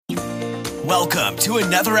Welcome to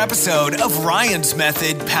another episode of Ryan's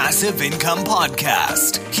Method Passive Income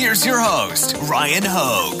Podcast. Here's your host, Ryan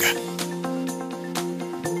Hogue.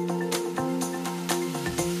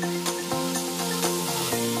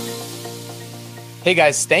 Hey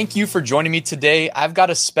guys, thank you for joining me today. I've got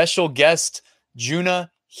a special guest,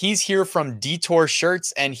 Juna. He's here from Detour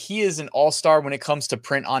Shirts, and he is an all-star when it comes to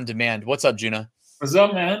print on demand. What's up, Juna? What's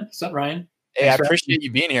up, man? What's up, Ryan? Hey, I appreciate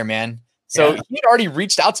you being here, man. So he had already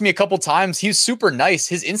reached out to me a couple times. He's super nice.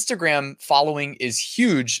 His Instagram following is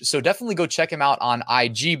huge. So definitely go check him out on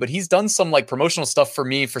IG. But he's done some like promotional stuff for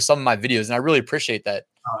me for some of my videos. And I really appreciate that.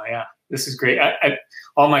 Oh, yeah. This is great.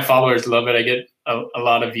 All my followers love it. I get a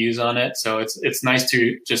lot of views on it. So it's nice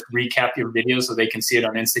to just recap your videos so they can see it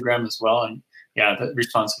on Instagram as well. And yeah, the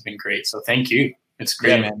response has been great. So thank you. It's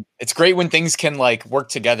great. Yeah, man. It's great when things can like work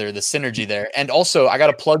together, the synergy there. And also I got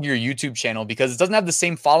to plug your YouTube channel because it doesn't have the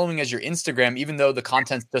same following as your Instagram, even though the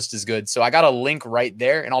content's just as good. So I got a link right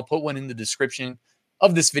there and I'll put one in the description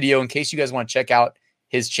of this video in case you guys want to check out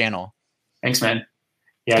his channel. Thanks, man.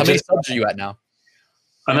 Yeah. How many subs are you at now?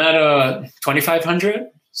 I'm at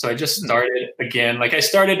 2,500. So I just started again. Like I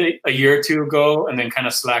started a year or two ago and then kind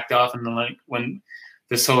of slacked off. And then like when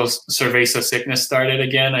this whole cerveza sickness started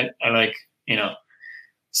again, I like,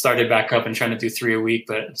 started back up and trying to do 3 a week,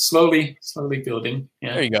 but slowly building.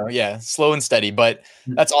 Yeah. There you go. Yeah. Slow and steady, but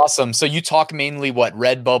that's awesome. So you talk mainly what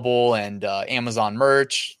Redbubble and Amazon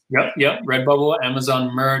merch. Yep. Redbubble,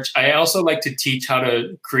 Amazon merch. I also like to teach how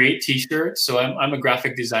to create t-shirts. So I'm a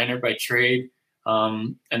graphic designer by trade.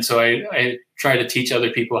 And so I try to teach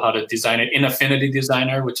other people how to design it in Affinity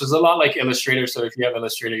Designer, which is a lot like Illustrator. So if you have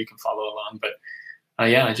Illustrator, you can follow along, but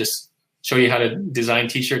I just show you how to design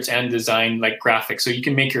t-shirts and design like graphics. So you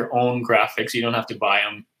can make your own graphics. You don't have to buy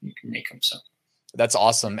them. You can make them. So that's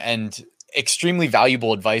awesome. And extremely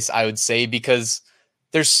valuable advice, I would say, because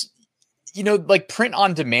there's, like print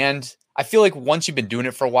on demand. I feel like once you've been doing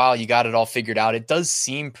it for a while, you got it all figured out. It does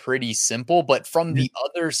seem pretty simple, but from the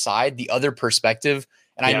other side, the other perspective,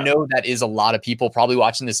 and I know that is a lot of people probably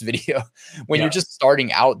watching this video. When you're just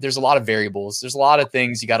starting out, there's a lot of variables. There's a lot of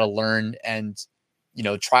things you got to learn and,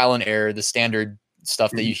 trial and error, the standard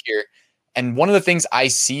stuff that you hear. And one of the things I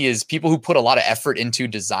see is people who put a lot of effort into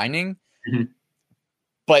designing,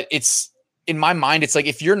 but it's in my mind, it's like,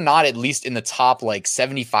 if you're not at least in the top, like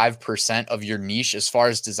 75% of your niche, as far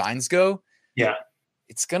as designs go,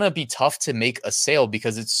 it's going to be tough to make a sale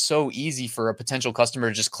because it's so easy for a potential customer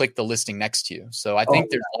to just click the listing next to you. So I think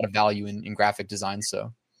there's a lot of value in graphic design.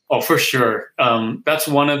 So. Oh, for sure. That's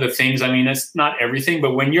one of the things. I mean, it's not everything,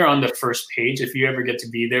 but when you're on the first page, if you ever get to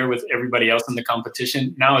be there with everybody else in the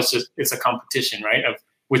competition, now it's a competition, right? Of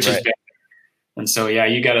which is better. And so,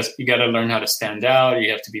 you gotta learn how to stand out.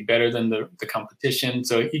 You have to be better than the competition.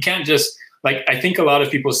 So you can't just I think a lot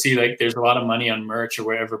of people see like there's a lot of money on merch or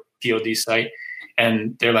wherever POD site,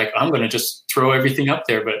 and they're like, I'm going to just throw everything up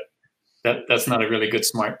there. But that's not a really good,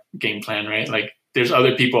 smart game plan, right? Like, there's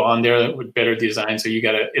other people on there with better design. So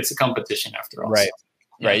it's a competition after all. Right.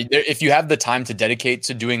 So, right. If you have the time to dedicate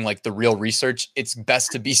to doing like the real research, it's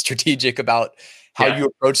best to be strategic about how you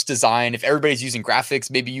approach design. If everybody's using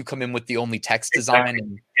graphics, maybe you come in with the only text design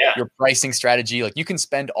and your pricing strategy. Like you can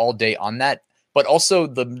spend all day on that, but also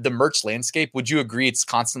the merch landscape. Would you agree it's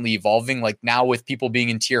constantly evolving? Like now with people being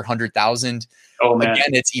in tier 100,000, again,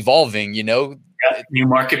 it's evolving, New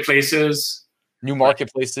marketplaces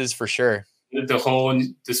for sure. This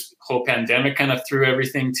whole pandemic kind of threw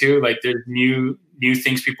everything too. Like there's new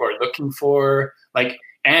things people are looking for,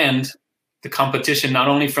 and the competition, not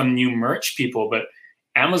only from new merch people, but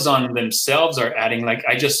Amazon themselves are adding,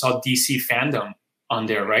 I just saw DC fandom on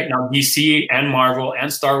there right now, DC and Marvel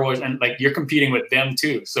and Star Wars. And you're competing with them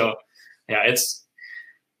too. So it's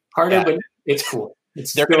harder, but it's cool.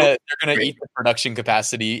 They're gonna eat the production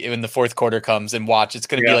capacity when the fourth quarter comes, and watch. It's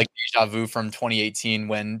gonna be like deja vu from 2018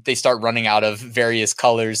 when they start running out of various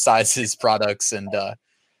colors, sizes, products, and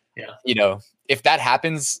if that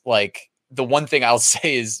happens, the one thing I'll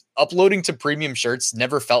say is uploading to premium shirts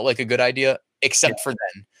never felt like a good idea, except for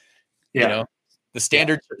then. The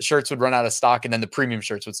standard shirts would run out of stock, and then the premium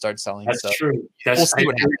shirts would start selling. That's true. We'll see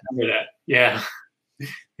what happens. That.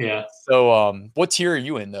 Yeah. So, what tier are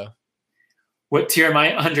you in though? What tier am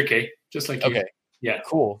I? 100K, just like you. Okay. Yeah.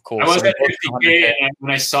 Cool. I was at 50K, and when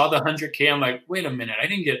I saw the 100K, I'm like, wait a minute, I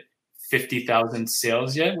didn't get 50,000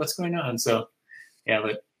 sales yet. What's going on? So,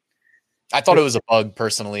 but I thought it was a bug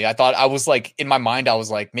personally. I was like, in my mind, I was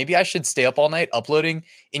like, maybe I should stay up all night uploading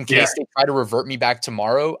in case they try to revert me back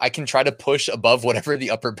tomorrow. I can try to push above whatever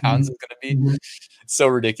the upper bounds is going to be. It's so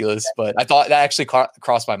ridiculous. But I thought that actually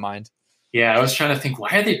crossed my mind. Yeah, I was trying to think, why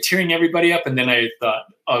are they tearing everybody up? And then I thought,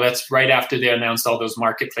 oh, that's right after they announced all those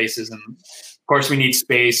marketplaces. And of course, we need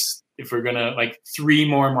space if we're gonna like 3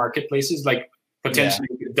 more marketplaces, like potentially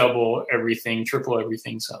double everything, triple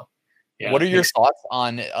everything. So, yeah. What are your thoughts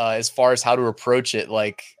on as far as how to approach it?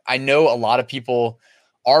 Like, I know a lot of people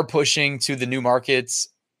are pushing to the new markets,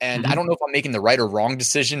 and I don't know if I'm making the right or wrong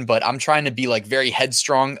decision, but I'm trying to be like very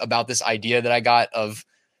headstrong about this idea that I got of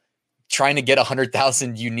trying to get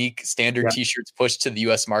 100,000 unique standard t-shirts pushed to the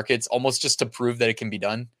US markets, almost just to prove that it can be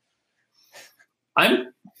done.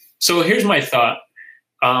 So here's my thought.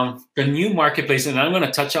 The new marketplace, and I'm going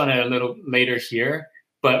to touch on it a little later here,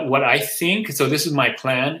 but what I think, so this is my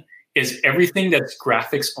plan, is everything that's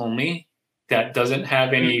graphics only, that doesn't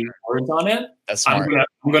have any words on it, that's smart.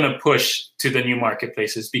 I'm going to push to the new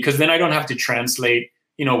marketplaces, because then I don't have to translate,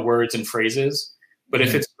 words and phrases. But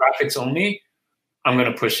if it's graphics only, I'm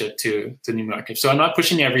going to push it to the new market. So I'm not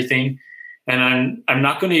pushing everything, and I'm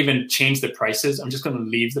not going to even change the prices. I'm just going to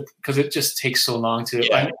leave because it just takes so long to.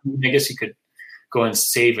 I guess you could go and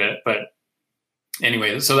save it, but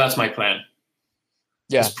anyway. So that's my plan.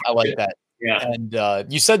 Yeah, I like that. Yeah,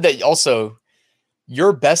 and you said that also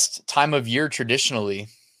your best time of year traditionally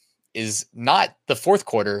is not the fourth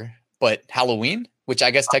quarter, but Halloween, which I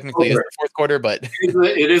guess technically is the fourth quarter, but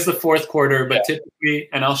it is the fourth quarter, but typically,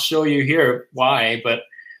 and I'll show you here why, but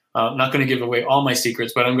I'm not going to give away all my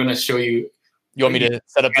secrets, but I'm going to show you. You want me to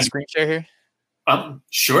set up the screen share here?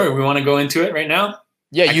 Sure. We want to go into it right now?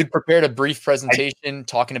 Yeah, you'd prepared a brief presentation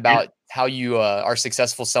talking about how you are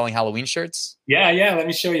successful selling Halloween shirts. Yeah. Let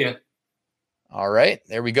me show you. All right,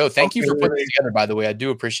 there we go. Thank you for putting it together, by the way. I do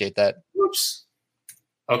appreciate that. Oops.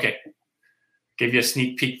 Okay. Give you a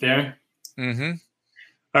sneak peek there. Mm-hmm.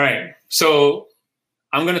 All right. So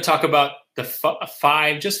I'm going to talk about the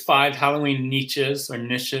 5 Halloween niches,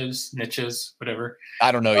 whatever.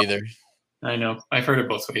 I don't know either. I know. I've heard it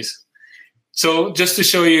both ways. So just to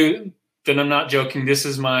show you that I'm not joking, this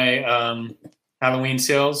is my Halloween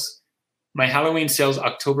sales. My Halloween sales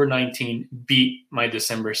October 19 beat my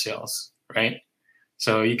December sales, right?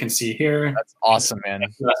 So you can see here. That's awesome, man.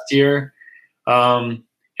 Last year.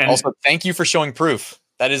 And also, thank you for showing proof.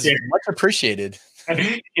 That is much appreciated.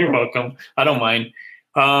 You're welcome. I don't mind.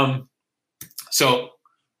 So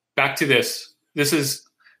back to this. This is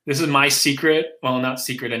my secret. Well, not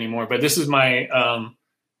secret anymore, but this is my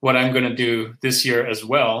what I'm going to do this year as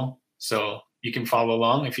well. So you can follow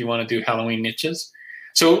along if you want to do Halloween niches.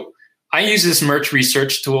 So I use this merch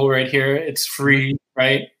research tool right here. It's free,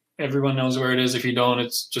 right? Everyone knows where it is. If you don't,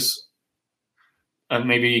 it's just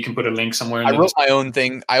maybe you can put a link somewhere. I wrote my own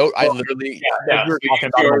thing. I literally, we were talking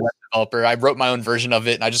about a web developer. I wrote my own version of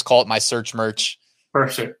it, and I just call it my search merch.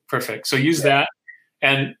 Perfect. So use that.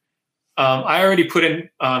 And I already put in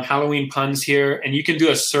Halloween puns here, and you can do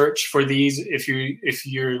a search for these if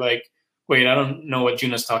you're like, wait, I don't know what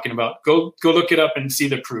Juna's talking about. Go look it up and see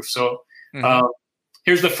the proof. So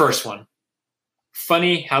here's the first one: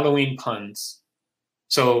 funny Halloween puns.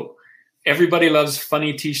 So everybody loves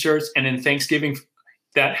funny T-shirts, and in Thanksgiving,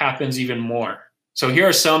 that happens even more. So here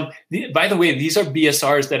are some. By the way, these are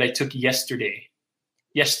BSRs that I took yesterday.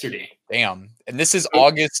 Damn. And this is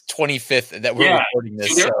August 25th that we're recording this.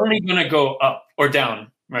 So they're only going to go up or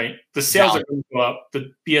down, right? The sales are going to go up.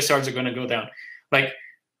 The BSRs are going to go down. Like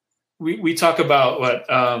we talk about what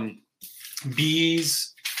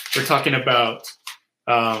bees. We're talking about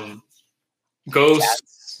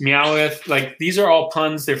ghosts, Meowth. Like these are all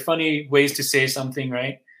puns. They're funny ways to say something,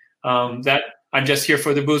 right? That I'm just here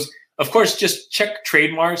for the booze. Of course, just check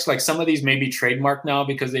trademarks. Like some of these may be trademarked now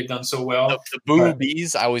because they've done so well. The boo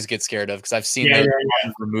bees, I always get scared of because I've seen the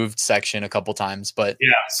removed section a couple times. But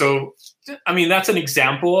so I mean that's an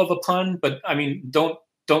example of a pun. But I mean, don't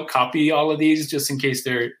copy all of these just in case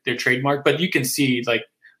they're trademarked. But you can see like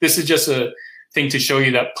this is just a thing to show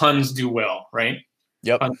you that puns do well, right?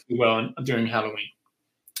 Yep, puns do well during Halloween.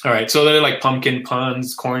 All right, so they're like pumpkin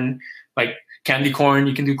puns, corn, like. Candy corn,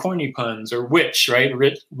 you can do corny puns, or witch, right?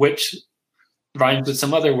 Witch rhymes with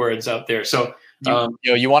some other words out there. So,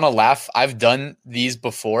 you want to laugh? I've done these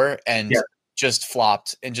before and just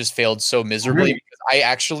flopped and just failed so miserably because I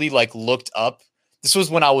actually like looked up. This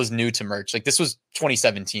was when I was new to merch. Like this was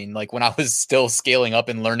 2017, like when I was still scaling up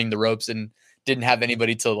and learning the ropes and didn't have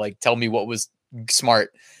anybody to like tell me what was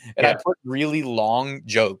smart. And I put really long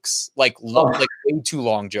jokes, like way too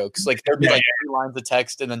long jokes. Like there'd be like 3 lines of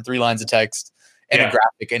text and then 3 lines of text and a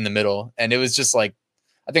graphic in the middle. And it was just like,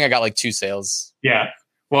 I think I got like 2 sales. Yeah.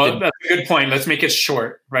 Well, that's a good point. Let's make it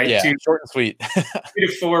short, right? Yeah, short and sweet. 3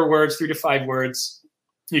 to 4 words, 3 to 5 words.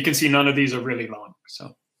 You can see none of these are really long.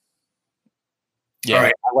 So, yeah, all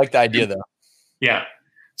right. I like the idea though. Yeah.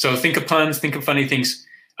 So think of puns, think of funny things.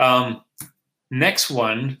 Next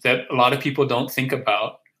one that a lot of people don't think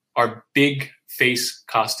about are big face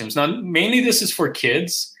costumes. Now, mainly this is for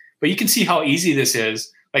kids, but you can see how easy this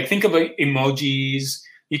is. Like think of emojis.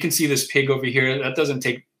 You can see this pig over here. That doesn't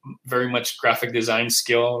take very much graphic design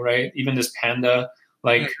skill, right? Even this panda,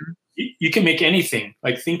 like you can make anything.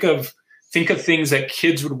 Like think of things that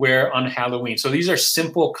kids would wear on Halloween. So these are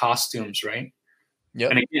simple costumes, right? Yeah.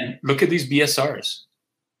 And again, look at these BSRs.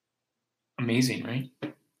 Amazing,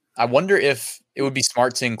 right? I wonder if it would be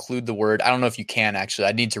smart to include the word. I don't know if you can actually.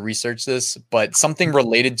 I need to research this, but something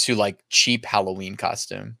related to like cheap Halloween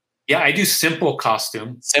costume. Yeah, I do simple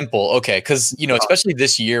costume. Simple, okay, because especially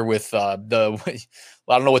this year with the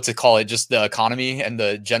I don't know what to call it, just the economy and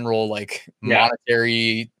the general like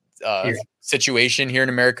monetary situation here in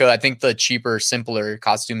America. I think the cheaper, simpler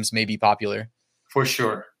costumes may be popular for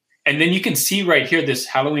sure. And then you can see right here this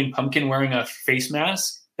Halloween pumpkin wearing a face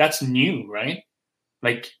mask. That's new, right?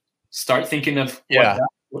 Like start thinking of what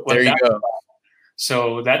there you go.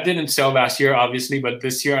 So that didn't sell last year, obviously, but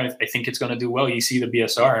this year I think it's going to do well. You see the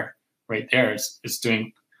BSR right there; it's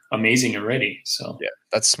doing amazing already. So yeah,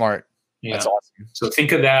 that's smart. Yeah. That's awesome. So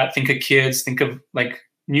think of that. Think of kids. Think of like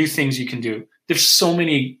new things you can do. There's so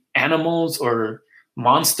many animals or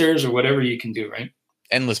monsters or whatever you can do, right?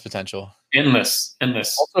 Endless potential. Endless.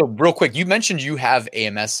 Also, real quick, you mentioned you have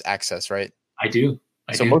AMS access, right? I do.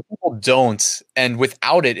 So most people don't, and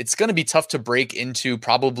without it, it's going to be tough to break into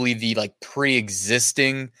probably the like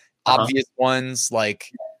pre-existing obvious ones,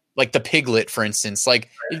 like the Piglet, for instance. Like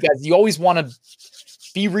you guys, you always want to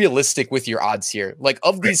be realistic with your odds here. Like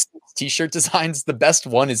of these T-shirt designs, the best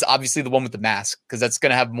one is obviously the one with the mask because that's going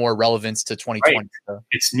to have more relevance to 2020. Right. So.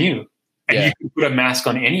 It's new, and you can put a mask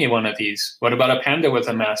on any one of these. What about a panda with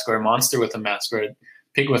a mask, or a monster with a mask, or a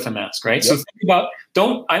pig with a mask, right? Yep. So think about,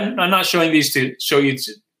 I'm not showing these to show you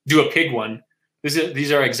to do a pig one.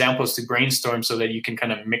 These are examples to brainstorm so that you can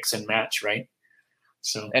kind of mix and match, right?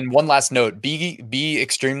 So, and one last note, be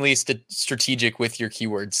extremely strategic with your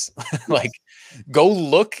keywords. Like go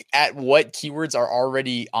look at what keywords are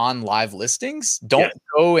already on live listings. Don't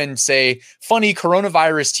go and say funny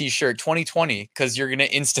coronavirus t-shirt 2020, because you're going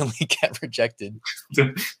to instantly get rejected.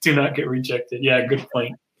 Do not get rejected. Yeah, good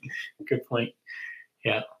point. Good point.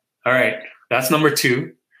 Yeah. All right. That's number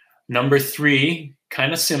 2. Number 3,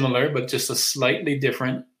 kind of similar, but just a slightly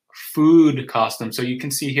different food costume. So you can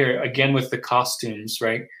see here again with the costumes,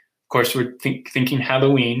 right? Of course, we're thinking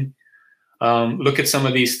Halloween. Look at some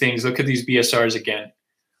of these things. Look at these BSRs again,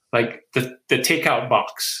 like the takeout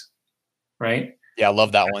box, right? Yeah, I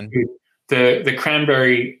love that one. The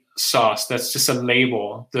cranberry sauce. That's just a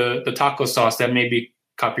label. The taco sauce, that may be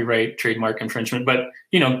copyright, trademark infringement, but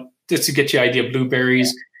just to get you an idea,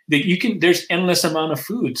 blueberries. There's endless amount of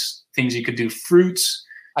things you could do. Fruits.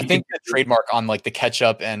 I think the trademark on like the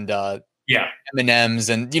ketchup and M&Ms,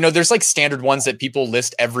 and there's like standard ones that people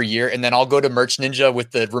list every year, and then I'll go to Merch Ninja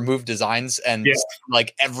with the removed designs, and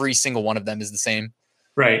like every single one of them is the same.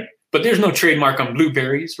 Right, but there's no trademark on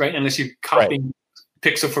blueberries, right? Unless you're copying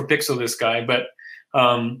pixel for pixel this guy. But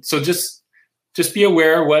so just be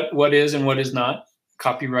aware what is and what is not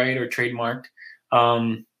copyright or trademarked.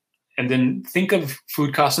 And then think of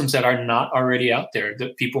food costumes that are not already out there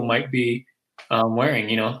that people might be wearing.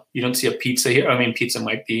 You don't see a pizza here. I mean, pizza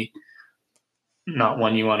might be not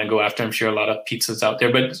one you want to go after. I'm sure a lot of pizzas out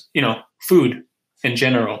there, but food in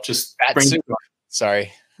general, just bat soup.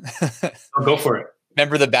 Sorry. Go for it.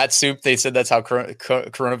 Remember the bat soup? They said that's how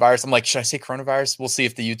coronavirus. I'm like, should I say coronavirus? We'll see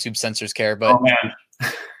if the YouTube censors care. But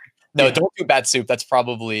no, don't do bat soup. That's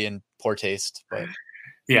probably in poor taste. But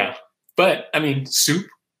yeah, but I mean, soup.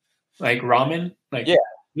 Like ramen,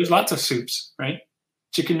 there's lots of soups, right?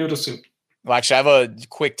 Chicken noodle soup. Well, actually, I have a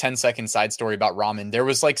quick 10-second side story about ramen. There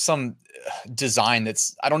was like some design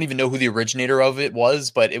I don't even know who the originator of it was,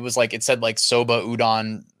 but it was like, it said like soba,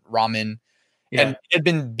 udon, ramen. Yeah. And it had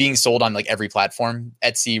been being sold on like every platform,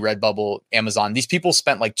 Etsy, Redbubble, Amazon. These people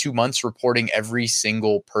spent like 2 months reporting every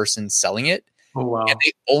single person selling it. Oh, wow.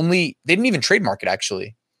 And they didn't even trademark it,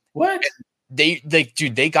 actually. What? They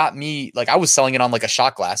got me, like I was selling it on like a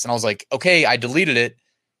shot glass, and I was like, okay, I deleted it.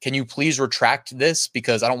 Can you please retract this?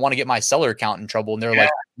 Because I don't want to get my seller account in trouble. And they're like,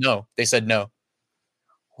 no, they said no.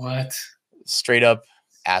 What? Straight up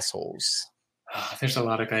assholes. Oh, there's a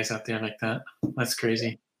lot of guys out there like that. That's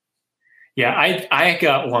crazy. Yeah. I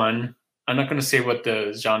got one. I'm not going to say what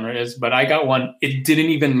the genre is, but I got one. It didn't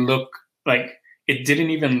even look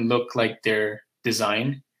like their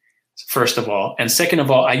design. First of all, and second of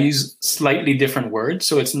all, I use slightly different words,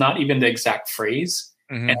 so it's not even the exact phrase,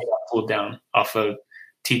 and it got pulled down off of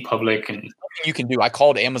TeePublic and you can do. I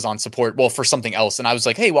called Amazon support, well, for something else, and I was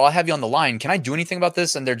like, "Hey, well, I have you on the line. Can I do anything about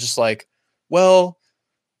this?" And they're just like, "Well,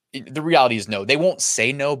 the reality is no." They won't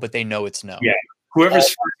say no, but they know it's no. Yeah, whoever's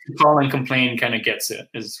first to call and complain kind of gets it.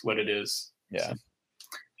 Is what it is. Yeah,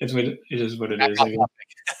 so, it is what it is.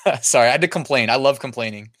 Sorry, I had to complain. I love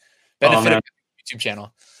complaining. Benefit of YouTube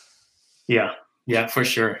channel. Yeah, for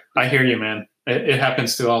sure. I hear you, man. It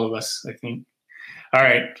happens to all of us, I think. All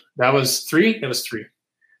right, that was three.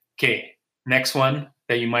 Okay, next one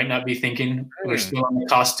that you might not be thinking. We're still on the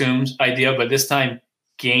costumes idea, but this time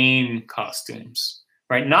game costumes,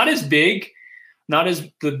 right? Not as big, not as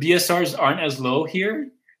the BSRs aren't as low here,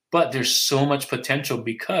 but there's so much potential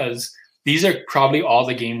because these are probably all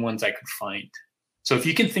the game ones I could find. So if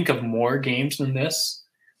you can think of more games than this,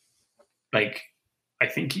 like I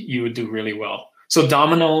think you would do really well. So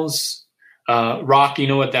dominoes, rock, you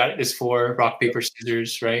know what that is for? Rock, paper,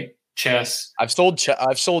 scissors, right? Chess. I've sold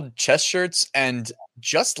chess shirts, and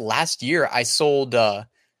just last year I sold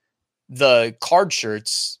the card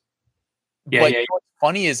shirts. Yeah, but what's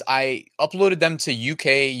funny is I uploaded them to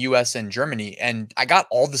UK, US, and Germany, and I got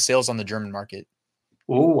all the sales on the German market.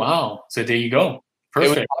 Oh wow! So there you go.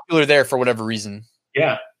 Perfect. It was popular there for whatever reason.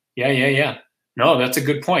 Yeah. No, that's a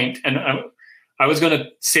good point. And I was going to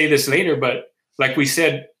say this later, but like we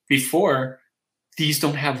said before, these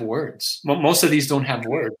don't have words. Most of these don't have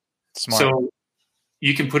words. Smart. So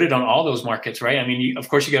you can put it on all those markets, right? I mean, of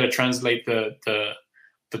course, you got to translate the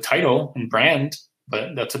title and brand,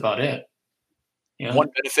 but that's about it. Yeah. One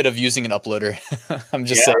benefit of using an uploader, I'm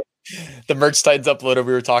just saying, the Merch Titans uploader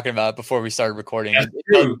we were talking about before we started recording. That's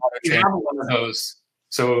true. You have one of those.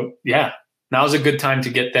 So yeah, now's a good time to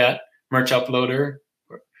get that merch uploader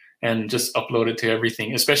and just upload it to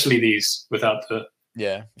everything, especially these without the.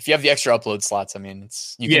 Yeah, if you have the extra upload slots, I mean,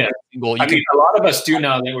 I mean, a lot of us do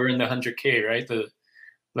now that we're in the 100K,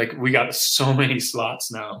 right? We got so many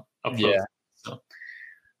slots now. Upload. Yeah. So,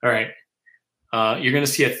 all right. You're going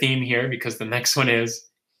to see a theme here because the next one is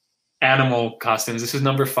animal costumes. This is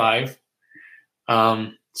number 5.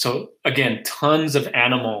 So again, tons of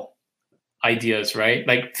animal ideas, right?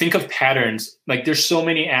 Like think of patterns. Like there's so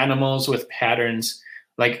many animals with patterns.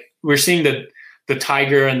 Like we're seeing the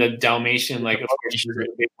tiger and the Dalmatian, like of course the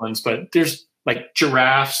big ones, but there's like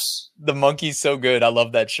giraffes. The monkey's so good. I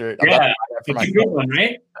love that shirt. Yeah, it's a good one,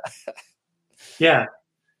 right? Yeah.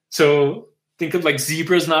 So think of like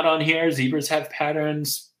zebras not on here. Zebras have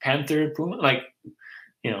patterns. Panther, puma, like,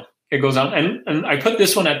 it goes on. And I put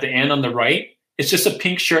this one at the end on the right. It's just a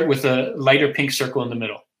pink shirt with a lighter pink circle in the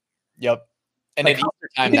middle. Yep. And like, at Easter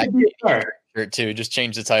time, that shirt too. Just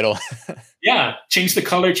change the title. Yeah, change the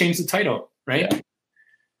color, change the title, right?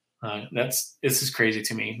 Yeah. This is crazy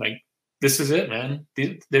to me. Like, this is it, man.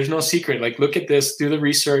 There's no secret. Like, look at this. Do the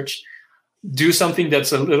research. Do something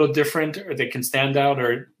that's a little different, or that can stand out,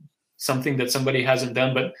 or something that somebody hasn't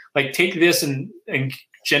done. But like, take this and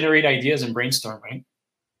generate ideas and brainstorm, right?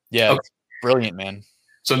 Yeah, okay. Brilliant, man.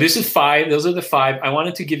 So this is 5. Those are the 5. I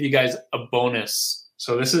wanted to give you guys a bonus.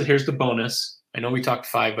 So here's the bonus. I know we talked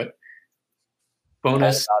 5, but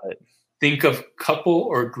bonus. Think of couple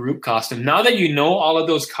or group costume. Now that you know all of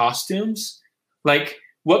those costumes, like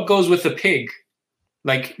what goes with the pig?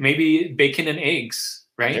 Like maybe bacon and eggs,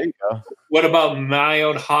 right? There you go. What about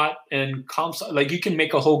mild, hot, and calm? Like you can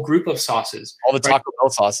make a whole group of sauces. All the Taco Bell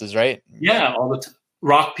sauces, right? Yeah, all the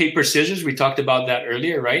rock, paper, scissors. We talked about that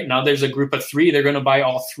earlier, right? Now there's a group of 3. They're going to buy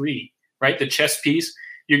all 3, right? The chess piece.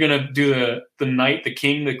 You're going to do the knight, the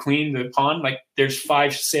king, the queen, the pawn. Like there's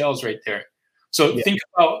 5 sales right there. So think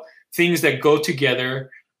about things that go together,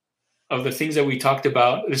 of the things that we talked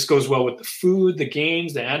about. This goes well with the food, the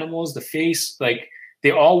games, the animals, the face. Like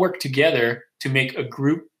they all work together to make a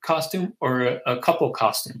group costume or a couple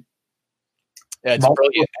costume. Yeah, it's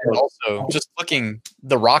brilliant. And also, just looking,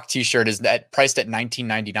 the Rock T-shirt is priced at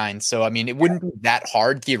 $19.99. So I mean, it wouldn't be that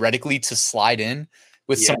hard theoretically to slide in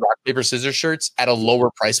with some rock, paper, scissors shirts at a lower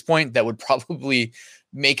price point that would probably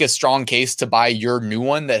make a strong case to buy your new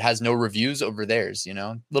one that has no reviews over theirs,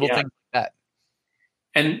 little things like that.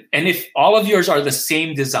 And if all of yours are the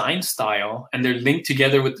same design style and they're linked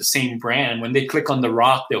together with the same brand, when they click on the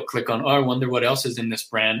Rock, they'll click on, I wonder what else is in this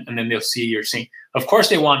brand. And then they'll see you're seeing, of course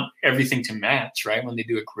they want everything to match, right? When they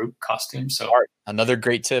do a group costume. So another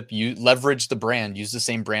great tip, you leverage the brand, use the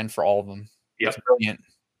same brand for all of them. Yep. That's brilliant.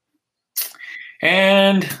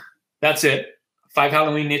 And that's it. 5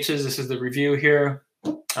 Halloween niches. This is the review here.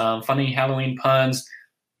 Funny Halloween puns.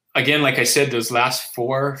 Again, like I said, those last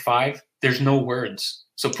 4 or 5, there's no words.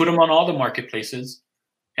 So put them on all the marketplaces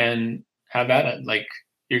and have at it. Like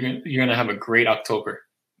you're gonna have a great October.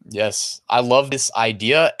 Yes, I love this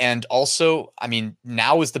idea. And also, I mean,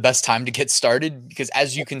 now is the best time to get started because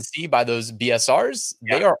as you can see by those BSRs,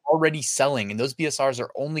 they are already selling and those BSRs are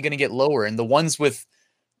only going to get lower. And the ones with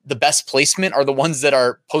the best placement are the ones that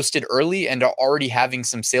are posted early and are already having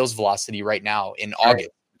some sales velocity right now in August,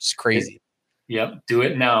 which is crazy. Yep. Do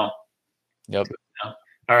it now. Yep. Do it now.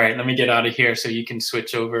 All right. Let me get out of here so you can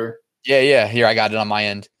switch over. Yeah. Here, I got it on my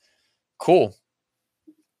end. Cool.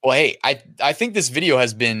 Well, hey, I think this video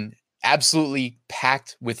has been absolutely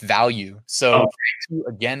packed with value. So thank you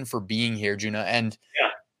again for being here, Joona. And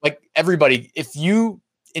like everybody, if you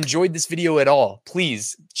enjoyed this video at all,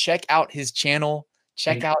 please check out his channel,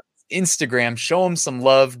 check out Instagram, show him some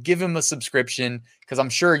love, give him a subscription, because I'm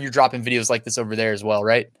sure you're dropping videos like this over there as well,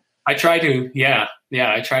 right? I try to, yeah.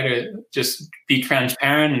 I try to just be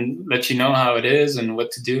transparent and let you know how it is and what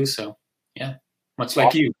to do. So yeah, much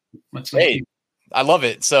like you. Much like you. I love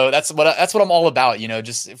it. So that's what I'm all about. You know,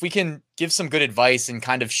 just if we can give some good advice and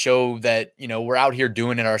kind of show that, you know, we're out here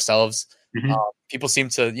doing it ourselves. People seem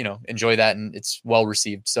to, you know, enjoy that and it's well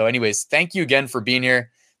received. So anyways, thank you again for being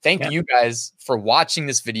here. Thank you guys for watching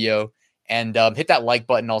this video and hit that like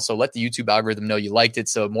button. Also let the YouTube algorithm know you liked it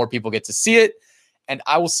so more people get to see it. And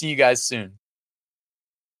I will see you guys soon.